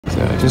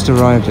Just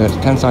arrived at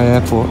Kansai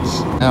Airport.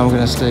 Now I'm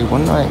going to stay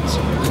one night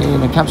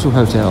in a capsule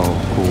hotel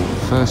called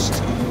First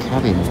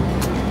Cabin.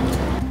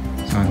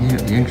 So I'm here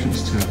at the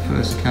entrance to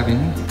First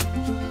Cabin.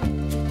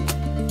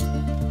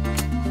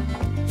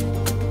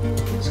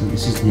 So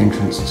this is the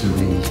entrance to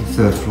the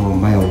third floor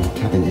male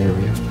cabin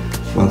area.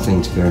 One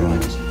thing to bear in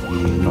mind,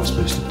 you're not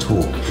supposed to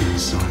talk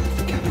inside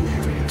the cabin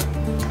area.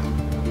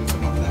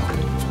 Not allowed.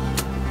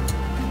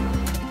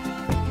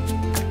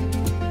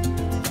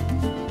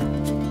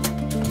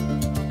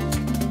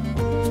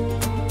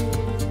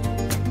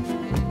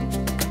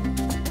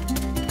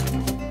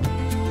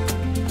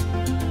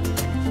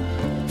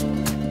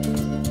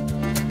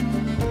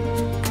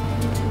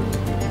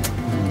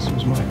 And this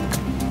was mine.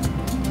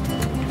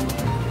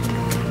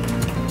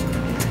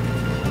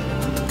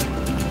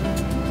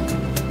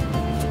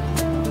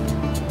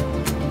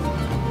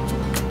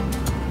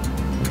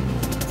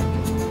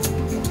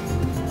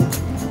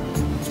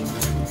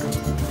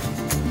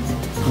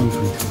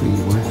 Free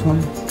Wi-Fi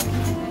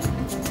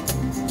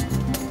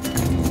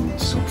and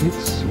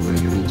sockets where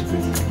you need to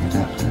bring an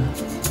adapter,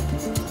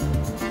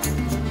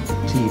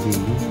 TV,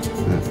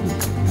 but you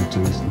have to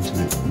listen to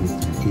it with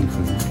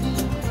earphones,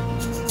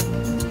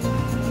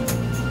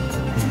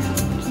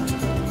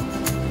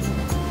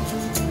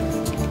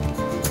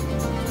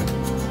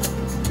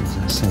 and there's a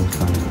safe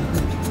under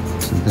there.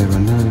 So there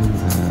are no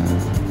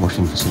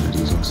washing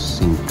facilities or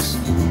sinks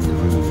in the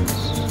rooms,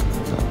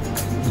 but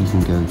you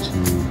can go to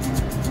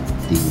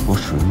the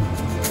washroom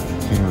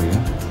area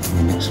on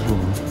the next floor,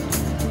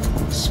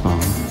 or the spa,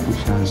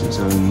 which has its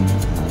own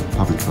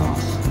public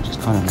bath, which is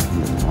kind of like a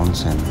little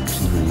onsen, which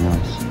is really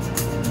nice.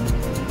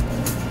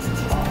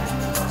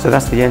 So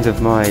that's the end of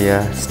my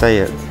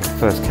stay at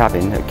First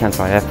Cabin at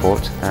Kansai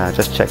Airport.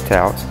 Just checked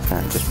out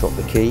and just dropped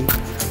the key.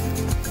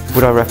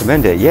 Would I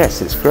recommend it?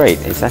 Yes, it's great.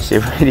 It's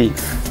actually a really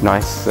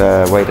nice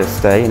way to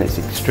stay, and it's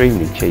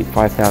extremely cheap.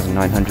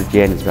 5,900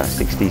 yen is about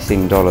 60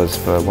 Sing dollars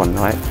for one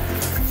night.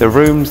 The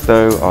rooms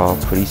though are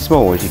pretty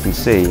small, as you can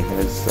see.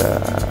 There's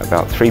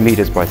about 3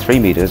 meters by 3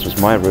 meters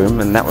was my room,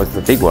 and that was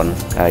the big one.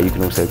 You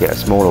can also get a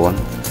smaller one,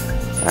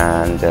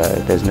 and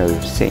there's no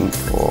sink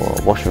or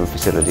washroom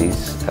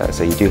facilities,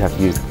 so you do have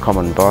to use the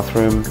common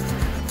bathroom.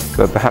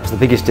 But perhaps the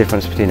biggest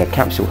difference between a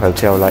capsule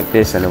hotel like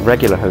this and a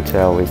regular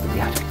hotel is that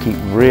you have to keep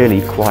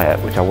really quiet,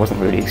 which I wasn't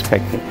really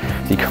expecting.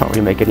 You can't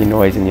really make any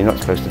noise, and you're not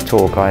supposed to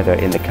talk either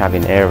in the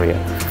cabin area.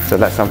 So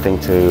that's something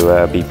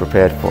to be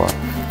prepared for.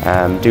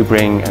 Do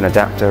bring an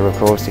adapter, of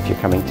course, if you're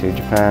coming to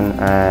Japan,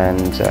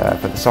 and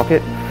for the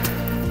socket.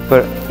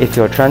 But if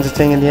you're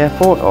transiting in the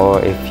airport,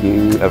 or if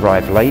you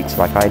arrive late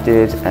like I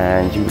did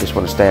and you just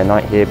want to stay a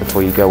night here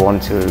before you go on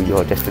to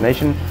your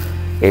destination,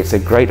 it's a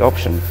great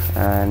option,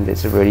 and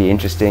it's a really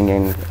interesting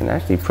and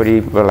actually pretty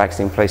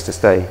relaxing place to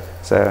stay.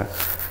 So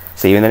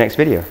see you in the next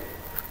video.